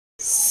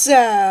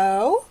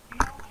So,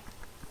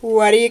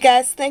 what do you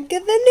guys think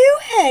of the new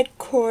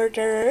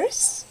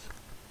headquarters?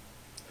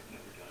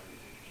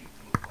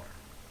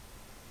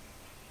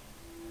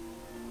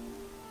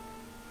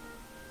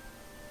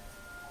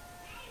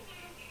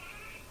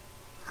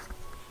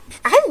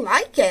 I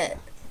like it.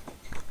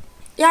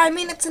 Yeah, I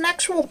mean, it's an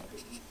actual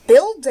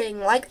building,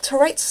 like, to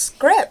write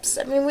scripts.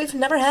 I mean, we've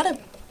never had a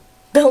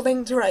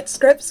building to write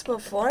scripts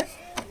before.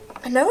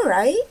 I know,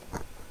 right?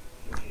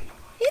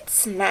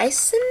 It's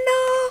nice and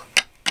all.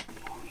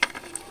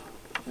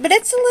 But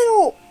it's a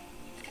little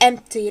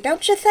empty,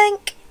 don't you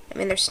think? I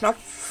mean, there's no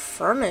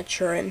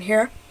furniture in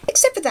here.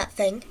 Except for that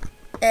thing.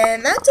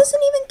 And that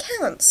doesn't even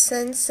count,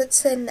 since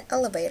it's an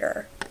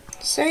elevator.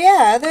 So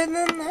yeah, other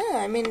than that,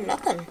 I mean,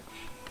 nothing.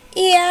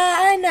 Yeah,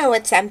 I know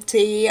it's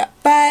empty,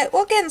 but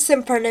we'll get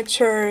some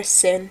furniture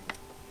soon.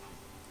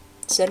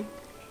 Soon?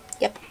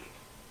 Yep.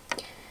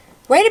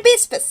 Way to be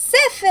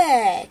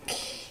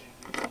specific!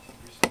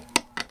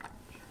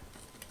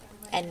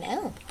 I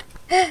know.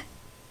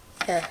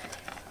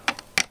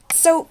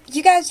 So,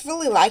 you guys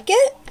really like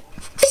it?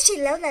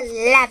 Fishy Lola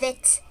love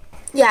it.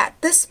 Yeah,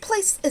 this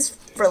place is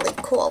really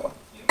cool.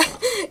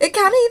 It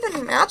kind of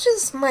even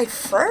matches my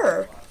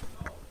fur.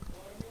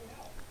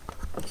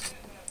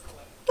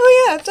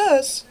 Oh yeah, it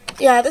does.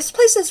 Yeah, this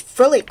place is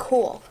really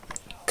cool.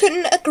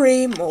 Couldn't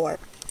agree more.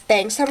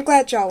 Thanks, I'm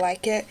glad y'all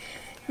like it.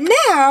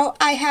 Now,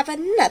 I have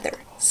another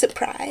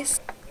surprise.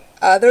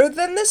 Other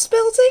than this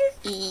building?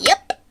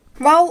 Yep.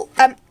 Well,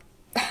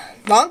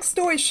 long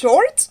story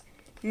short,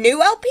 new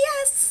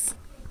LPS.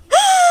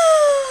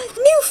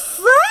 New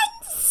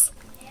friends?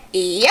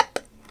 Yep.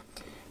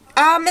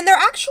 And they're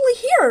actually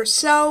here,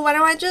 so why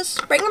don't I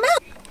just bring them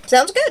out?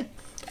 Sounds good.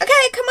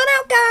 Okay, come on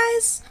out,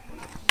 guys.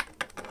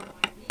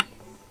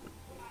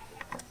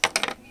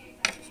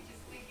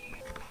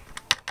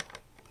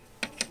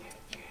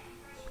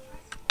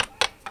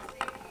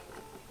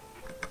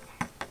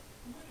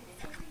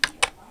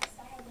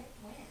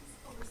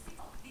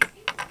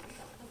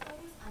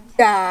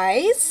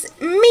 Guys,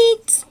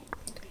 meet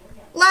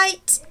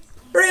Light,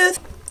 Ruth,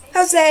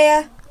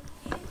 Hosea,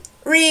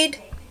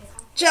 Reed,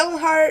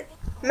 Gyllenhaalt,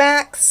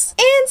 Max,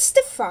 and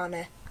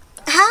Stefana.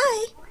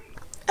 Hi.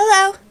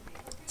 Hello.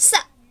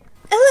 Sup?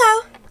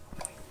 Hello.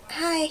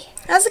 Hi.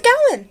 How's it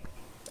going?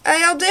 How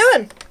y'all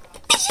doing?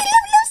 Fishy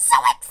Lulu's so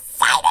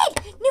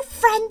excited. New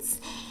friends.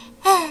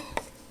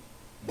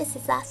 This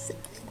is awesome.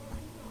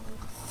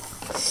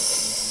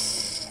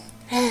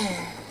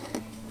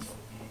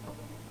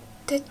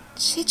 Did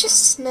she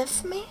just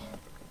sniff me?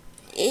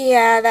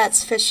 Yeah,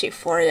 that's fishy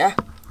for you. I'm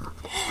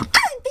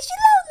Fishy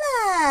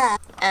Lola.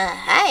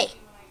 Hi.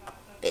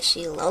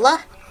 Fishy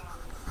Lola?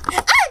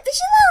 I'm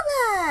Fishy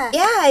Lola.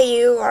 Yeah,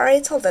 you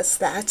already told us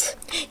that.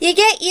 You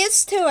get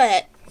used to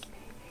it.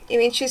 You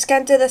mean she's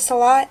gonna do this a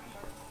lot?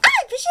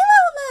 I'm Fishy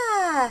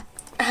Lola.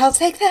 I'll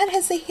take that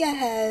as a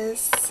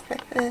yes.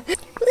 Boop,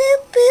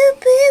 boop,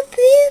 boop,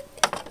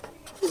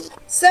 boop.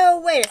 So,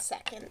 wait a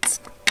second.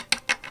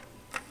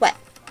 What?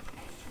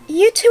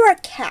 You two are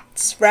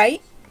cats,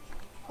 right?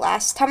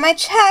 Last time I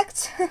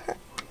checked.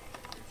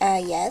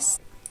 Yes.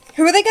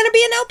 Who are they gonna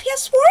be in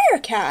LPS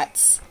Warrior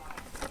Cats?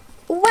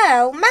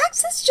 Well,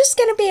 Max is just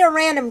gonna be a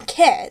random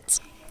kid.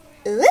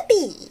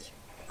 Whoopee.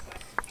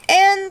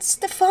 And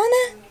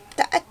Stefana?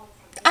 I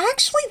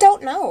actually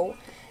don't know.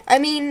 I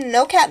mean,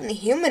 no cat in the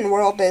human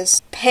world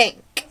is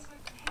pink.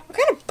 What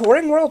kind of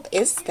boring world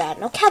is that?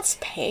 No cat's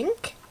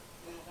pink?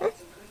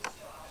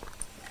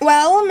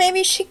 Well,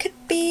 maybe she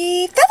could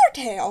be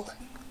Feathertail.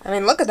 I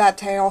mean, look at that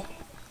tail.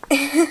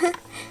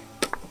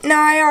 No,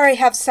 I already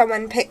have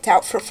someone picked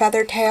out for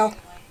Feathertail.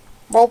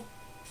 Well,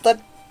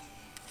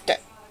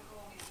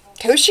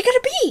 who's she gonna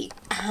be?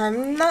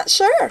 I'm not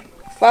sure.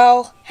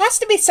 Well, has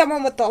to be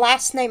someone with the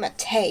last name of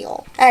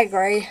Tail. I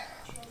agree.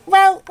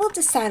 Well, we'll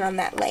decide on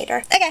that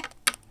later. Okay.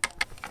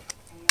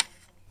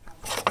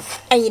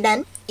 Are you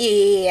done?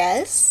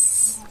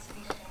 Yes.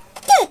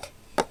 Good.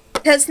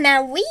 Because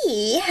now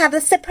we have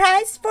a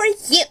surprise for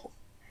you.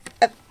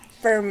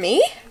 For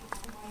me?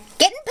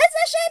 Get in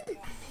position.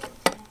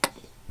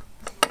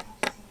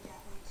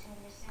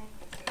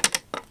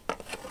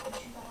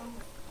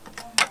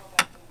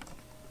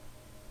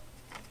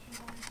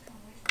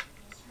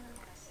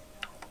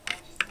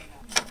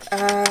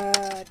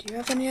 Do you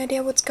have any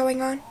idea what's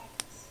going on?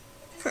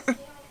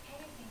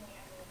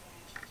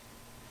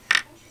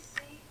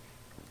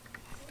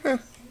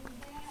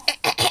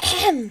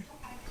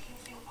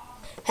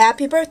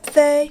 Happy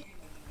birthday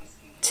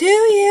to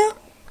you.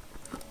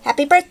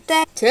 Happy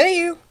birthday to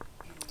you.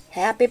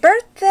 Happy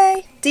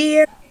birthday,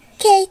 dear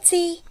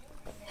Katie.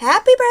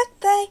 Happy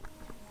birthday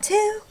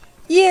to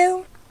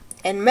you.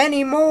 And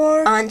many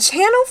more on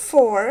Channel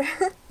 4.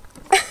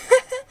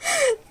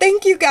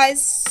 Thank you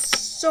guys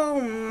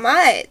so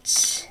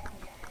much.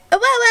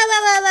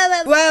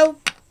 Whoa.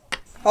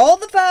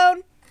 Hold the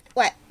phone.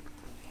 What?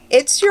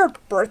 It's your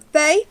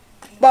birthday?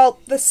 Well,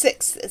 the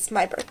 6th is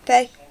my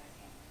birthday.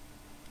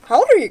 How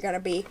old are you gonna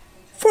be?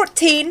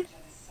 14.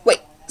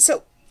 Wait,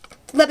 so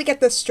let me get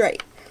this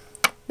straight.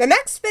 The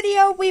next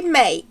video we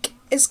make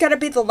is gonna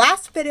be the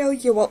last video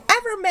you will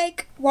ever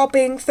make while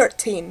being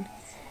 13.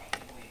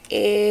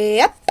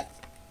 Yep.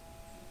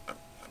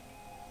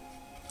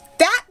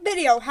 That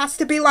video has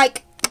to be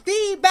like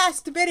the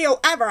best video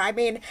ever. I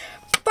mean,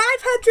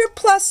 500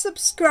 plus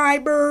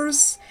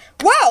subscribers.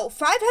 Whoa,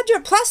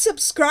 500 plus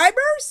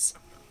subscribers?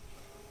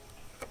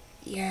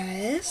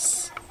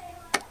 Yes.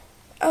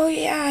 Oh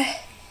yeah.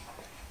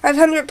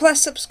 500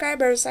 plus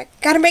subscribers. I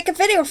gotta make a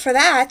video for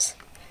that.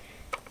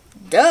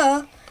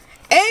 Duh.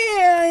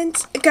 And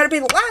it's gonna be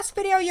the last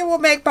video you will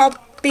make while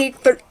being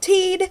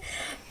 13.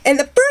 And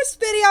the first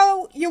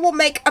video you will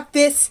make of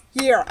this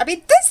year. I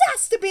mean, this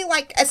has to be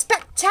like a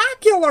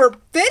spectacular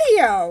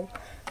video.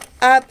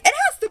 It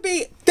has to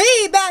be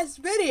the best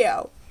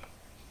video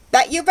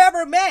that you've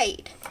ever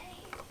made.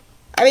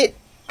 I mean,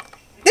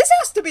 this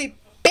has to be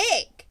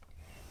big.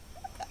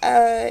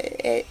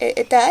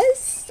 It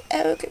does?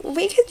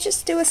 We could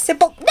just do a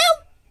simple...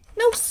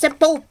 No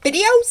simple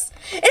videos.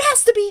 It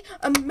has to be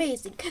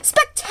amazing,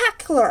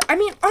 spectacular. I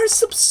mean, our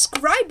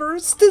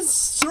subscribers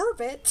deserve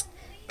it.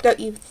 Don't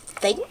you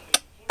think?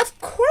 Of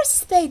course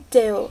they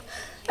do.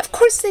 Of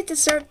course they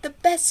deserve the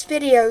best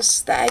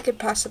videos that I could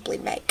possibly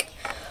make.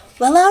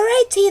 Well,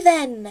 alrighty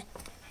then.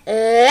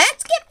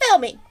 Let's get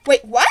filming.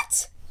 Wait,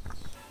 what?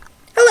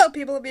 Hello,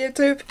 people of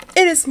YouTube.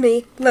 It is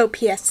me, Low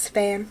PS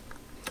Fan.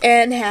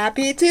 And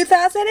happy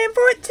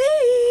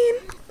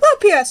 2014! Low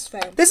PS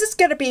Fan. This is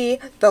gonna be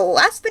the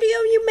last video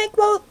you make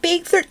while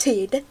being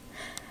 13.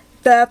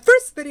 The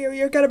first video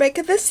you're gonna make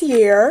of this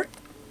year.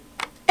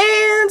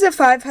 And a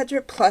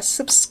 500 plus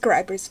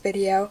subscribers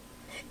video.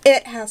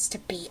 It has to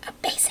be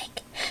amazing.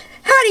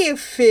 How do you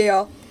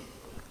feel?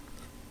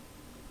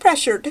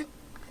 Pressured.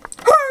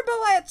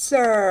 Horrible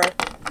answer!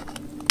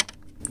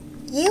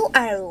 You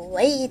are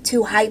way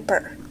too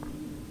hyper.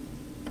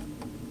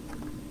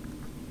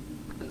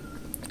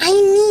 I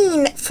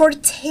mean, for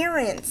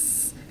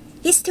Terrence.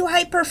 He's too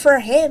hyper for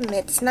him.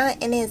 It's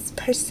not in his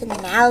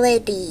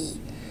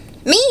personality.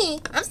 Me?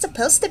 I'm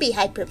supposed to be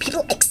hyper.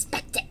 People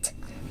expect it.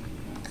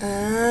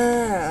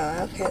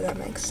 Ah, okay, that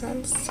makes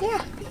sense.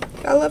 Yeah,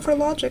 I love her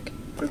logic.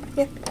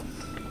 Yeah.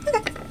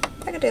 Okay,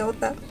 I can deal with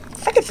that.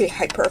 I could be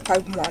hyper if I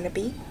want to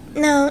be.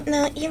 No,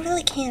 you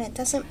really can't. It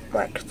doesn't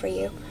work for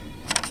you.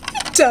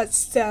 It does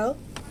so.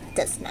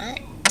 Does not.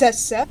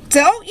 Does so.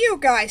 Don't you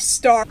guys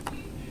start.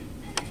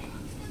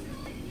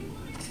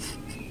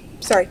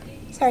 Sorry.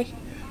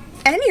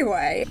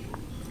 Anyway,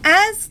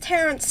 as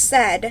Terrence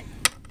said,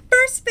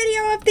 first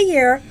video of the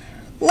year,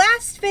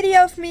 last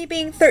video of me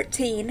being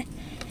 13,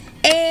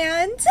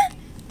 and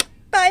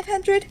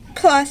 500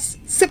 plus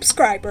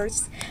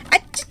subscribers.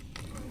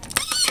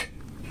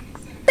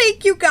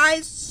 Thank you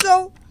guys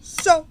so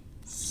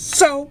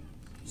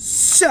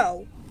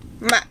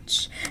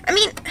much. I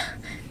mean,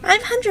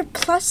 500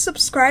 plus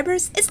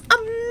subscribers is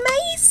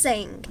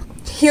amazing.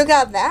 You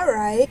got that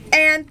right.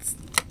 And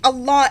a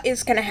lot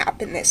is gonna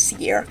happen this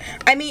year.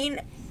 I mean,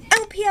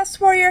 LPS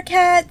Warrior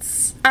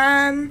Cats,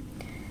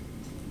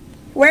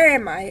 where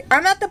am I?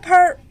 I'm at the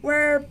part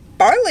where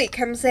Barley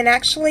comes in,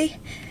 actually.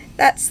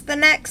 That's the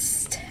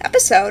next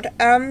episode.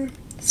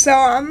 So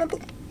I'm a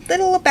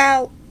little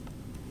about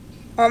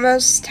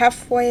almost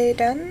halfway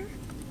done.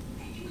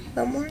 A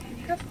little more than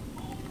half?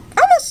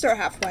 Almost or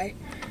halfway.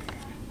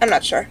 I'm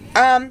not sure.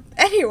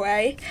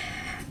 Anyway,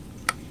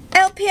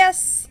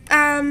 LPS,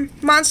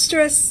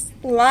 Monstrous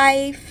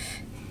Life,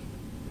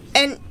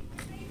 and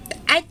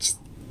I just...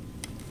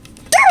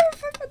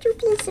 500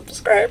 plus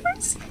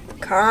subscribers.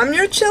 Calm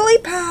your chili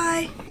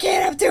pie.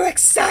 Get, I'm too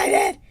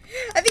excited.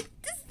 I mean,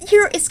 this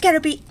year is gonna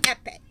be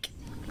epic.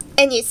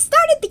 And you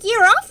started the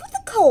year off with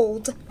a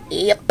cold.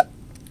 Yep.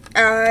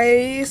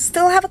 I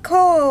still have a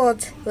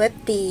cold.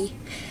 Whoopee.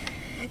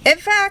 In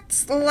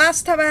fact, the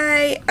last time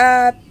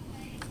I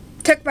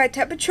took my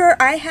temperature,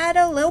 I had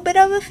a little bit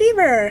of a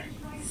fever.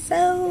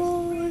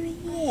 So,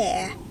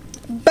 yeah.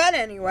 But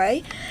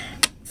anyway,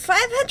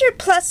 500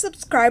 plus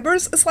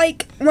subscribers is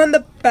like one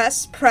of the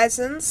best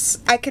presents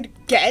I could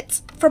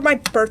get for my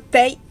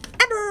birthday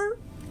ever.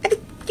 I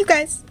mean, you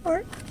guys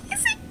are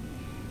amazing.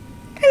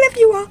 I love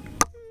you all.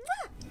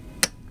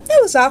 That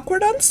was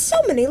awkward on so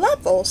many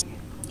levels.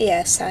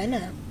 Yes, I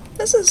know.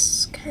 This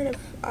is kind of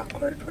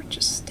awkward. We're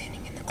just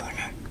standing in the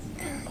corner.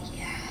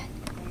 Yeah.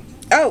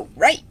 Oh,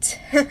 right.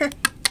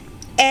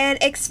 And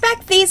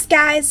expect these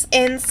guys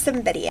in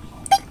some video.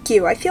 Thank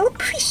you. I feel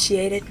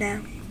appreciated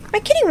now. My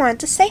kitty wanted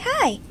to say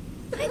hi.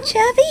 Hi,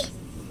 Chubby.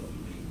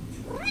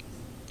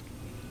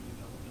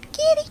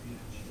 Kitty.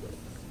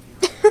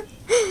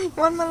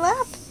 On my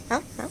lap.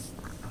 Oh.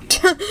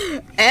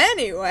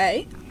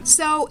 Anyway,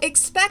 so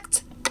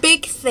expect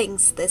big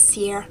things this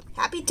year.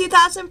 Happy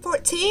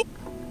 2014.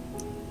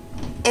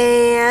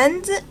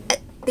 And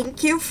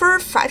thank you for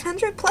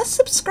 500 plus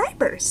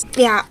subscribers.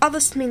 Yeah, all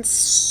this means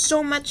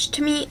so much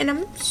to me, and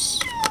I'm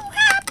so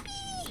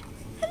happy.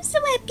 I'm so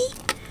happy.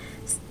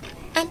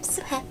 I'm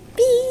so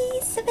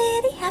happy, so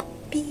very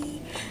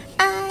happy.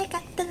 I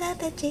got the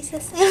love of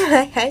Jesus in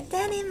my heart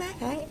and in my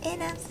heart,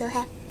 and I'm so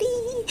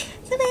happy,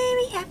 so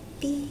very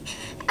happy.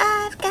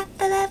 I've got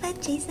the love of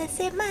Jesus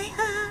in my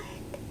heart,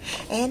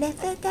 And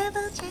if the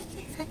devil tries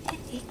to crack,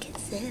 you can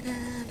sit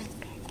on a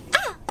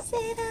crack. Ow!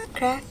 Sit on a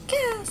crack,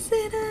 ow,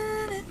 sit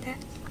on a crack.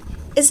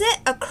 Is it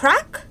a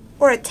crack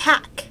or a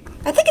tack?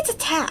 I think it's a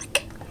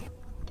tack.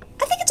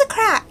 I think it's a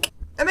crack.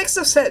 That makes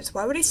no sense.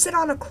 Why would he sit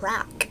on a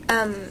crack?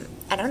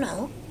 I don't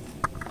know.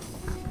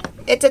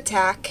 It's a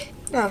tack.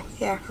 Oh,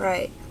 yeah,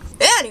 right.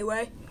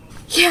 Anyway.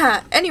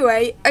 Yeah,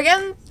 anyway,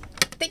 again,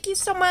 thank you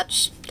so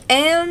much.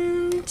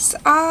 And,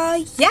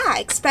 yeah,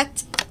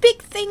 expect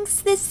big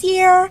things this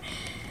year.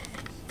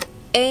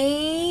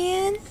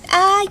 And,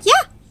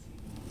 yeah.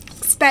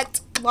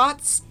 Expect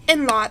lots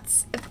and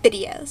lots of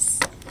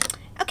videos.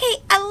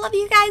 Okay, I love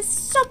you guys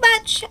so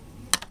much.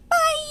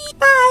 Bye.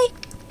 Bye.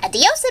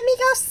 Adios,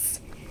 amigos.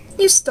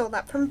 You stole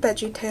that from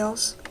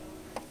VeggieTales.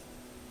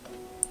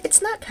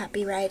 It's not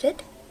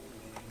copyrighted.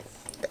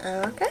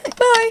 Okay.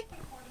 Bye.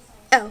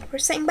 Oh, we're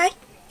saying bye?